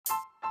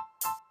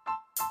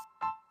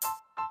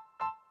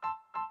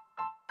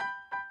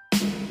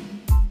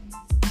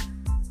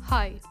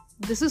Hi,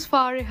 this is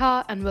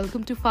Fariha and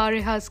welcome to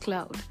Fariha's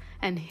Cloud.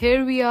 And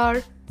here we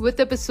are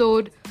with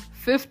episode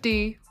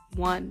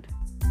 51.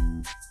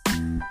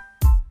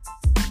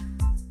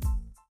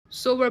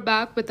 So we're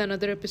back with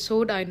another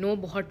episode. I know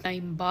बहुत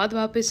time बाद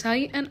वापस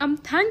आई and I'm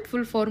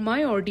thankful for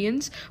my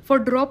audience for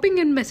dropping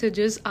in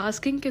messages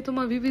asking कि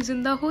तुम अभी भी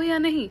जिंदा हो या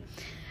नहीं.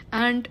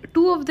 And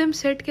two of them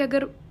said कि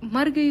अगर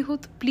मर गई हो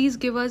तो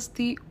please give us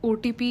the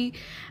OTP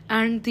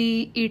and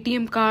the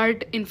ATM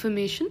card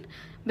information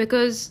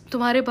because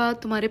तुम्हारे बाद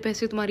तुम्हारे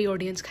पैसे तुम्हारी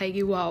audience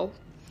खाएगी. Wow.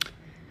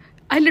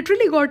 I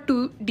literally got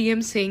two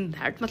DMs saying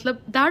that. मतलब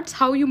that's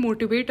how you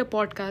motivate a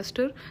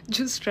podcaster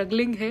जो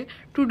struggling है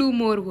to do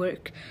more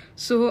work.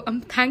 So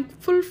I'm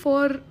thankful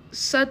for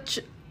such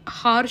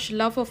harsh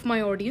love of my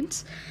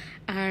audience.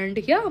 And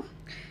yeah,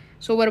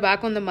 so we're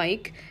back on the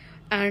mic.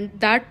 And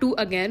that too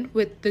again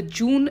with the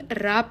June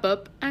wrap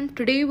up. And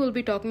today we'll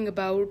be talking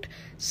about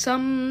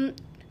some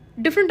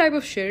different type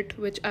of shit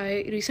which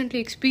I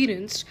recently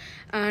experienced.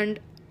 And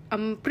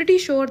I'm pretty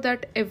sure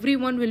that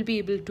everyone will be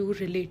able to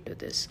relate to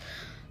this.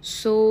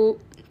 So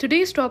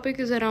today's topic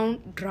is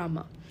around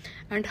drama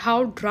and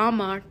how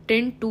drama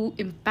tend to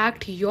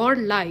impact your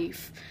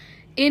life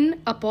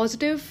in a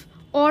positive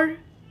or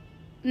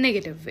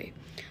negative way.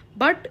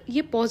 But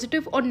ये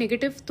positive और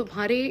negative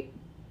तुम्हारे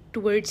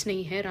towards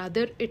नहीं है,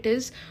 rather it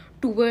is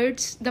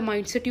towards the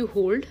mindset you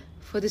hold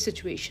for the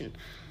situation.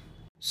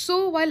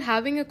 So while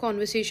having a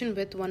conversation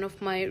with one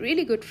of my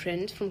really good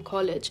friends from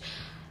college,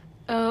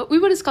 we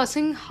were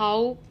discussing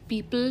how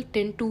people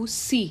tend to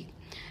see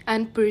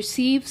and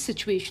perceive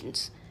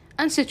situations.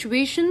 And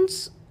situations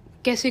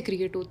कैसे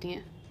create होती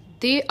हैं?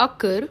 They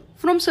occur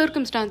from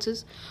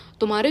circumstances.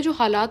 तुम्हारे जो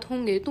हालात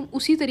होंगे तुम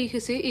उसी तरीके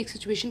से एक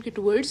situation के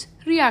towards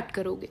react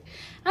करोगे.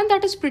 And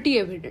that is pretty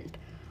evident.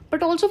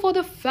 But also for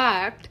the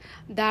fact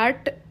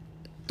that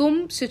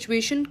तुम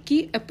situation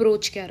की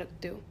approach क्या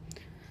रखते हो.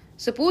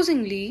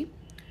 Supposingly,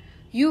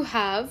 you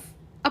have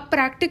a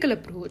practical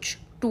approach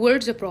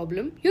towards a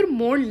problem, you're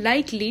more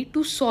likely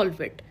to solve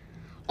it.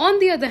 On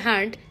the other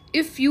hand,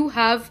 if you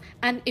have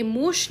an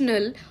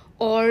emotional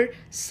or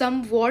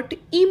somewhat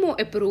emo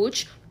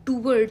approach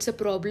towards a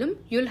problem,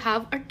 you'll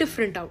have a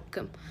different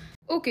outcome.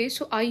 Okay,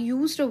 so I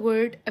used a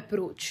word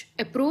approach.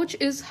 Approach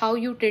is how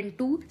you tend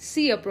to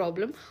see a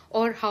problem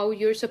or how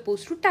you're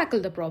supposed to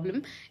tackle the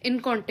problem in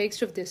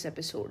context of this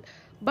episode.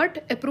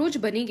 But approach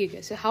बनेगी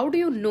कैसे? How do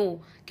you know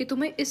कि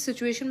तुम्हें इस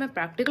situation में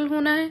practical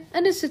होना है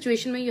and इस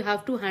situation में you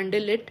have to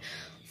handle it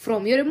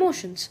from your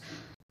emotions?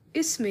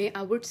 इसमें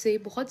आई वुड से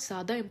बहुत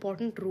ज़्यादा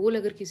इंपॉर्टेंट रोल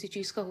अगर किसी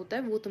चीज़ का होता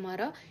है वो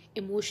तुम्हारा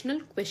इमोशनल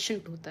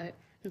क्वेश्चन होता है.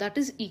 That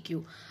is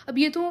EQ. अब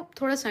ये तो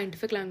थोड़ा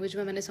साइंटिफिक लैंग्वेज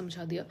में मैंने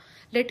समझा दिया.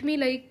 Let me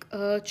like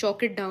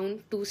chalk it down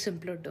to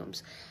simpler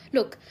terms.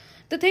 Look,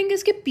 the thing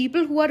is कि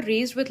people who are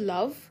raised with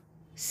love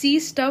see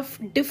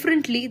stuff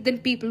differently then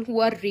people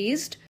who are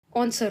raised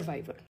on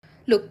survival.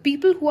 Look,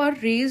 people who are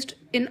raised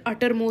in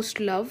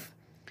uttermost love,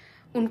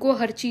 उनको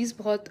हर चीज़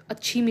बहुत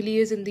अच्छी मिली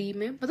है ज़िंदगी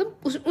में,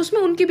 मतलब उसमें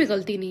उनकी भी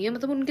गलती नहीं है,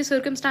 मतलब उनके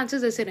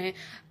सर्कमस्टांसेस ऐसे रहे.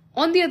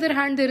 On the other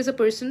hand there is a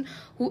person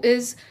who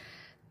is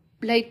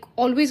like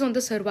always on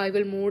the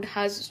survival mode,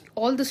 has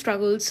all the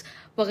struggles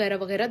वगैरह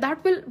वगैरह.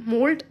 that will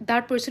mold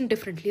that person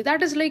differently.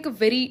 That is like a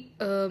very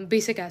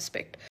basic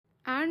aspect.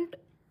 And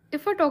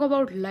if I talk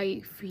about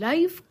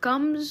life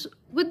comes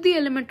with the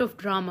element of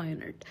drama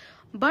in it.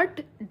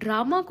 But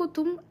drama को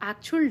तुम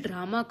actual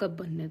drama कब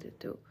बनने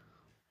देते हो?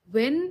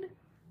 When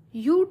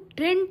you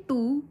tend to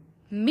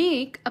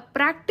make a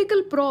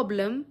practical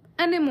problem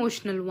an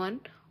emotional one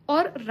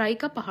और राई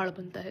का पहाड़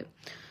बनता है.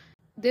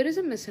 There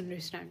is a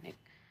misunderstanding.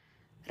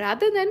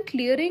 Rather than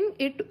clearing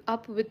it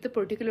up with the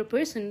particular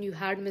person you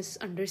had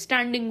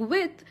misunderstanding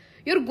with,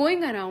 you're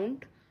going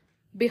around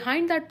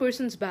behind that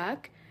person's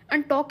back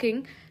and talking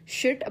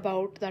shit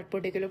about that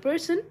particular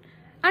person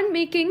and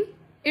making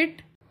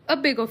it a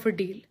big of a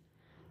deal.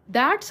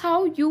 That's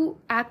how you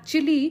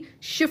actually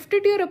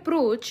shifted your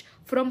approach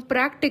from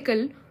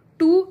practical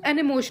to an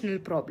emotional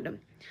problem.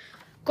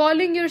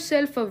 Calling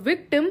yourself a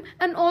victim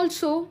and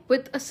also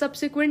with a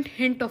subsequent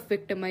hint of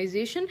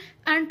victimization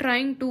and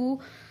trying to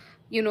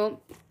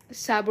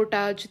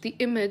sabotage the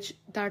image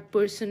that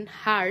person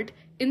had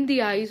in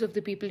the eyes of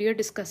the people you're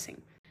discussing.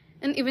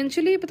 And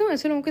eventually, पता है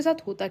ऐसे लोगों के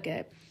साथ होता क्या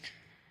है?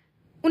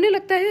 उन्हें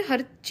लगता है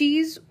हर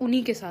चीज़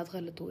उन्हीं के साथ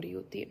गलत हो रही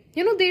होती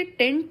है. They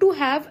tend to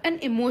have an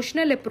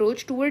emotional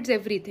approach towards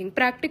everything.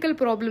 Practical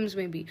problems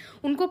में भी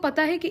उनको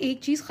पता है कि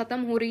एक चीज़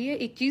ख़त्म हो रही है,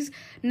 एक चीज़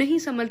नहीं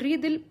संभल रही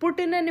है. They'll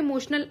put in an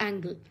emotional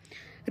angle.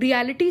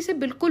 Reality से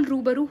बिल्कुल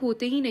रूबरू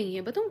होते ही नहीं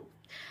है. बताऊँ,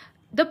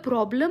 the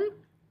problem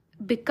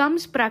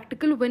becomes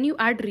practical when you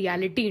add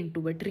reality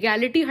into it.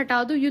 Reality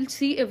हटा दो, you'll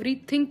see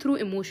everything through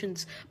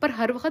emotions. पर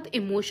हर वक्त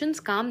emotions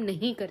काम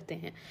नहीं करते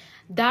हैं.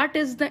 That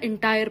is the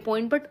entire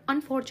point. But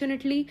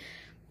unfortunately,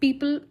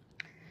 people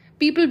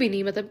भी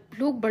नहीं, मतलब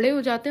लोग बड़े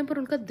हो जाते हैं पर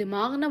उनका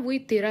दिमाग ना वही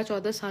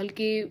 13-14 साल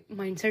के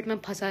माइंडसेट में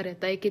फंसा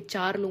रहता है कि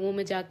 4 लोगों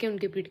में जाके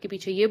उनके पीठ के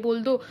पीछे ये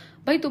बोल दो,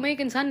 भाई तुम्हें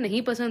एक इंसान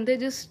नहीं पसंद है,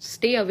 just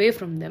stay away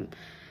from them.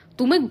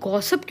 तुम्हें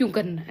गॉसिप क्यों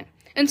करना है?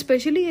 एंड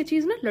स्पेशली ये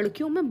चीज़ ना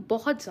लड़कियों में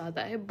बहुत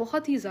ज़्यादा है,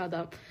 बहुत ही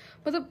ज़्यादा.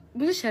 मतलब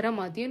मुझे शर्म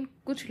आती है,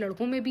 कुछ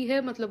लड़कों में भी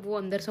है, मतलब वो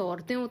अंदर से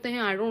औरतें होते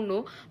हैं, I don't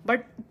know,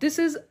 but this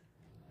is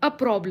a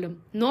problem,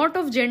 not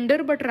of gender,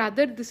 but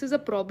rather this is a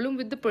problem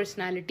with the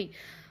personality.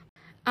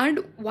 And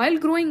while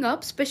growing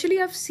up, especially,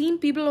 I've seen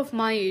people of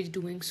my age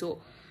doing so,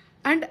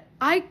 and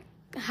I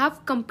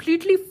have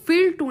completely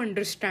failed to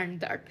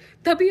understand that.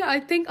 Tabhi I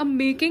think I'm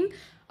making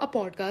a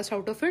podcast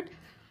out of it,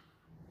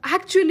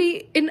 actually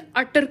in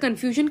utter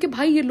confusion कि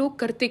भाई ये लोग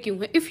करते क्यों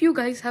हैं. If you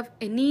guys have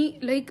any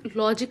like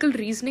logical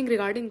reasoning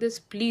regarding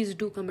this, please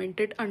do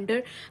comment it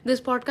under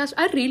this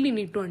podcast. I really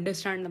need to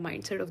understand the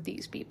mindset of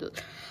these people.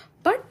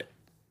 But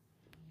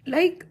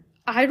like,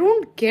 I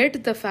don't get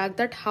the fact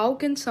that how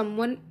can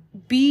someone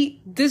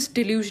be this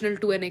delusional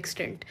to an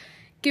extent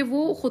कि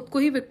वो खुद को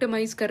ही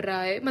victimise कर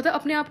रहा है. मतलब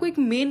अपने आप को एक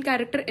मेन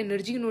कैरेक्टर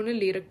एनर्जी उन्होंने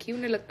ले रखी है,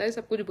 उन्हें लगता है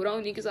सब कुछ बुरा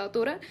उन्हीं के साथ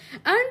हो रहा है,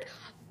 एंड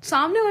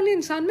सामने वाले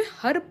इंसान में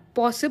हर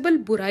पॉसिबल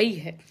बुराई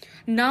है,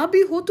 ना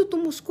भी हो तो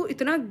तुम उसको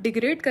इतना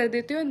डिग्रेड कर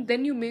देते हो and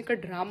then you make a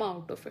drama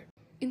out of it.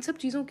 इन सब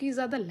चीज़ों की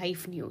ज़्यादा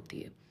लाइफ नहीं होती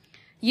है,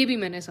 ये भी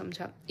मैंने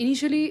समझा.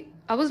 Initially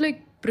I was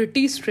like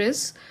pretty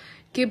stress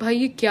कि भाई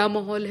ये क्या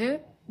माहौल है,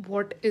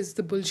 what is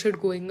the bullshit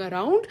going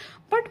around,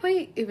 but भाई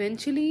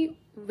eventually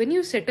when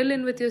you settle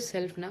in with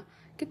yourself ना,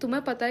 कि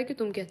तुम्हें पता है कि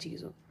तुम क्या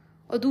चीज़ हो.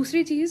 और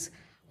दूसरी चीज़,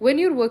 when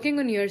you're working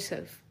on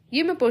yourself,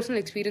 ये मैं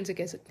personal experience से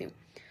कह सकती हूँ,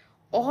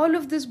 all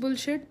of this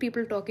bullshit,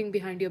 people talking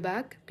behind your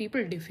back,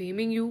 people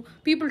defaming you,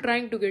 people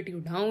trying to get you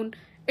down,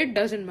 it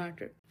doesn't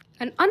matter.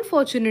 And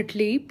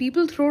unfortunately,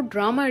 people throw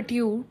drama at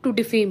you to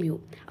defame you.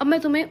 अब मैं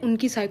तुम्हें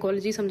उनकी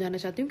psychology समझाना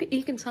चाहती हूँ कि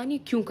एक इंसान ये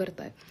क्यों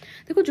करता है.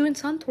 देखो, जो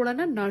इंसान थोड़ा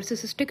ना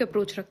नार्सिसिस्टिक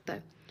अप्रोच रखता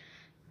है,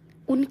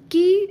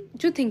 उनकी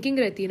जो थिंकिंग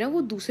रहती है ना,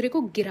 वो दूसरे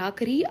को गिरा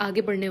कर ही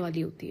आगे बढ़ने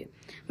वाली होती है.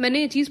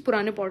 मैंने ये चीज़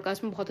पुराने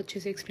पॉडकास्ट में बहुत अच्छे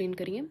से एक्सप्लेन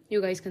करी है,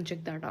 you guys can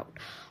check that out.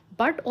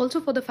 But also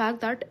for the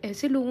fact that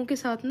ऐसे लोगों के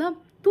साथ ना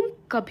तुम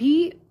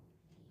कभी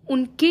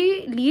उनके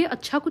लिए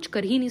अच्छा कुछ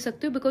कर ही नहीं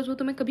सकते हो, बिकॉज वो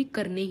तुम्हें कभी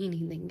करने ही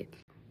नहीं देंगे.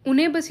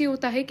 उन्हें बस ये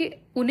होता है कि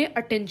उन्हें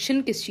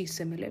अटेंशन किस चीज़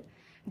से मिले.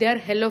 They are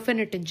hell of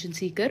N attention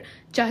seeker,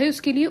 चाहे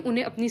उसके लिए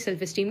उन्हें अपनी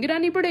सेल्फ एस्टीम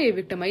गिरानी पड़े,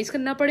 विक्टिमाइज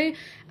करना पड़े.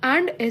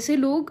 एंड ऐसे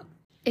लोग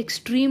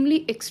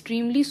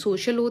एक्सट्रीमली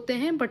सोशल होते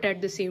हैं, but at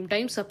the same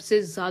time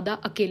सबसे ज़्यादा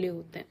अकेले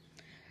होते हैं.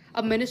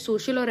 अब मैंने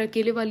सोशल और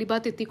अकेले वाली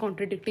बात इतनी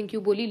कॉन्ट्राडिक्टिंग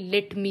क्यों बोली,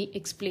 लेट मी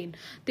एक्सप्लेन.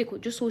 देखो,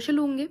 जो सोशल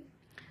होंगे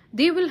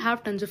they will have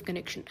tons of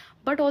connection,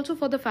 but also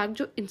for the fact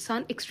जो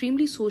इंसान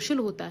एक्सट्रीमली सोशल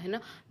होता है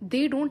ना,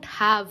 they don't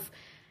have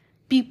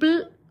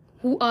people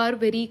who are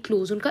very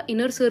close. उनका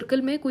इनर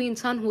सर्कल में कोई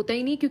इंसान होता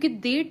ही नहीं, क्योंकि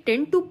they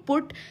tend to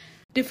put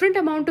different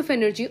amount of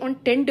energy on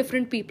 10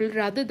 different people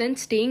rather than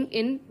staying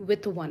in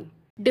with one.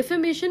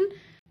 Defamation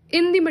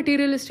in the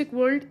materialistic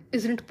world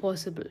isn't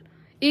possible.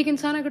 एक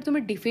इंसान अगर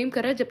तुम्हें डिफेम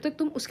कर रहा है, जब तक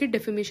तुम उसके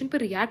डिफेमेशन पर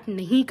रिएक्ट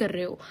नहीं कर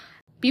रहे हो,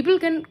 people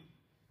can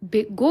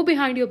go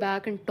behind your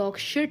back and talk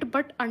shit,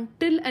 but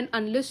until and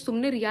unless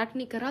तुमने रिएक्ट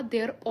नहीं करा, they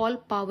are all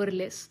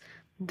powerless.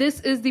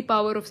 This is the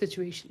power of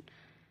situation,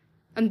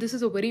 and this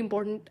is a very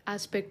important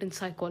aspect in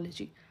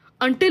psychology.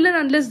 Until and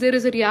unless there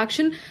is a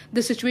reaction,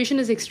 the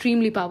situation is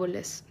extremely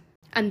powerless,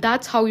 and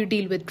that's how you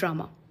deal with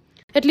drama.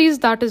 At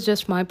least that is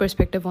just my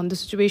perspective on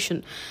the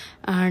situation.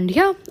 And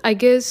yeah, I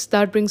guess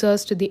that brings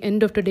us to the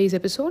end of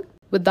today's episode.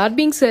 With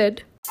that being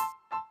said,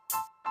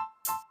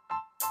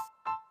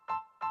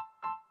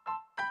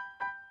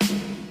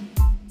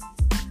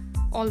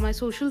 all my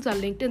socials are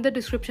linked in the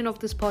description of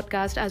this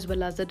podcast as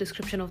well as the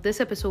description of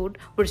this episode.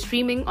 We're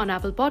streaming on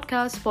Apple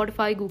Podcasts,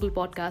 Spotify, Google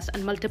Podcasts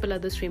and multiple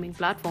other streaming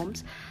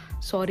platforms.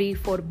 Sorry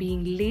for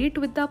being late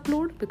with the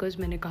upload because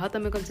मैंने कहा था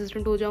मैं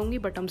consistent हो जाऊंगी,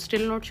 but I'm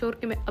still not sure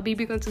कि मैं अभी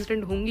भी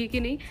consistent होंगी कि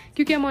नहीं,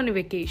 क्योंकि I'm on a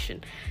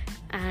vacation.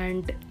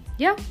 And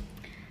yeah,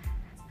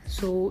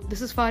 so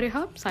this is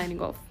Fariha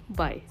signing off.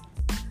 Bye.